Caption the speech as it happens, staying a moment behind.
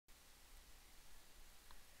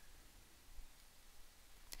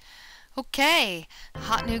Okay,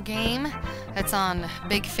 hot new game. It's on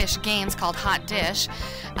Big Fish Games called Hot Dish.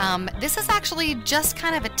 This is actually just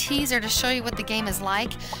kind of a teaser to show you what the game is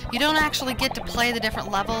like. You don't actually get to play the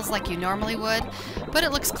different levels like you normally would, but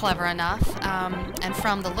it looks clever enough. And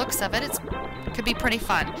from the looks of it, it could be pretty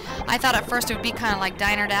fun. I thought at first it would be kind of like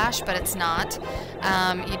Diner Dash, but it's not.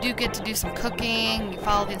 You do get to do some cooking. You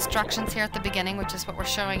follow the instructions here at the beginning, which is what we're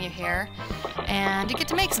showing you here. And you get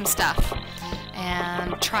to make some stuff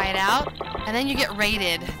and try it out, and then you get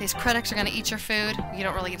rated. These critics are going to eat your food. You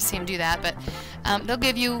don't really get to see them do that, but they'll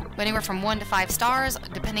give you anywhere from 1 to 5 stars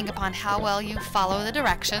depending upon how well you follow the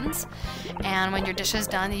directions. And when your dish is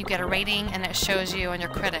done, you get a rating, and it shows you on your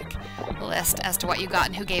critic list as to what you got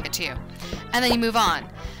and who gave it to you. And then you move on.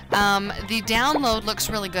 The download looks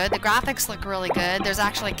really good. The graphics look really good. There's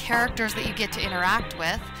actually characters that you get to interact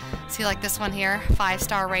with. See, like this one here,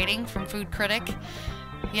 5-star rating from Food Critic.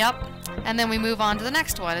 Yep. And then we move on to the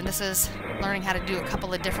next one, and this is learning how to do a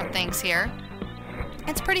couple of different things here.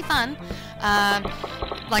 It's pretty fun.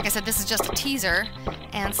 Like I said, this is just a teaser,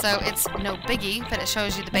 and so it's no biggie, but it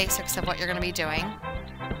shows you the basics of what you're going to be doing.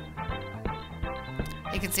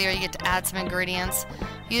 You can see here you get to add some ingredients.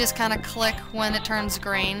 You just kind of click when it turns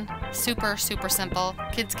green. Super, super simple.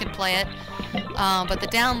 Kids can play it. But the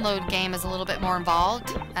download game is a little bit more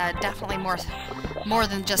involved. Definitely more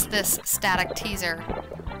than just this static teaser.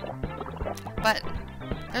 But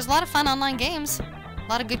there's a lot of fun online games. A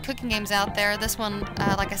lot of good cooking games out there. This one,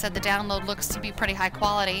 like I said, the download looks to be pretty high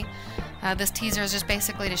quality. This teaser is just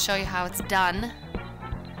basically to show you how it's done.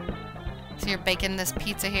 So you're baking this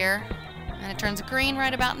pizza here, and it turns green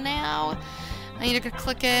right about now. And you can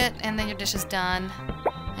click it, and then your dish is done,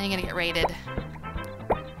 and you're gonna get rated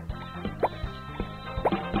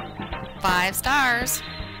 5 stars.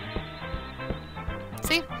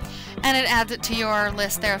 See? And it adds it to your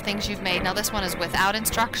list there of things you've made. Now this one is without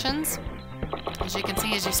instructions. As you can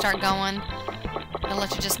see, as you start going, it'll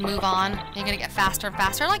let you just move on. You're going to get faster and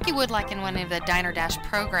faster, like you would like in one of the Diner Dash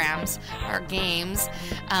programs or games.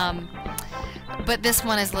 But this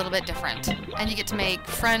one is a little bit different. And you get to make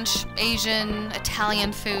French, Asian,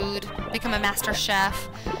 Italian food, become a master chef.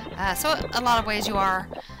 So a lot of ways you are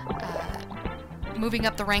moving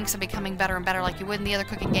up the ranks and becoming better and better like you would in the other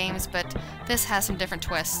cooking games, but this has some different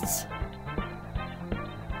twists.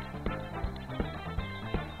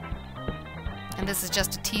 And this is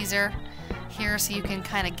just a teaser here, so you can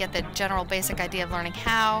kind of get the general basic idea of learning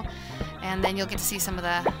how, and then you'll get to see some of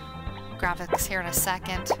the graphics here in a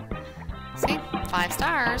second. See? 5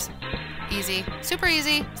 stars. Easy. Super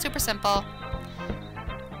easy. Super simple.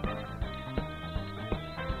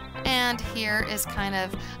 And here is kind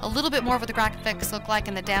of a little bit more of what the graphics look like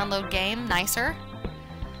in the download game. Nicer.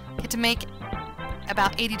 Get to make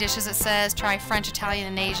about 80 dishes, it says. Try French, Italian,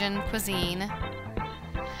 and Asian cuisine.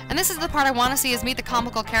 And this is the part I want to see, is meet the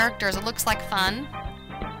comical characters. It looks like fun.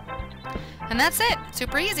 And that's it.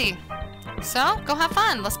 Super easy. So, go have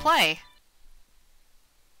fun. Let's play.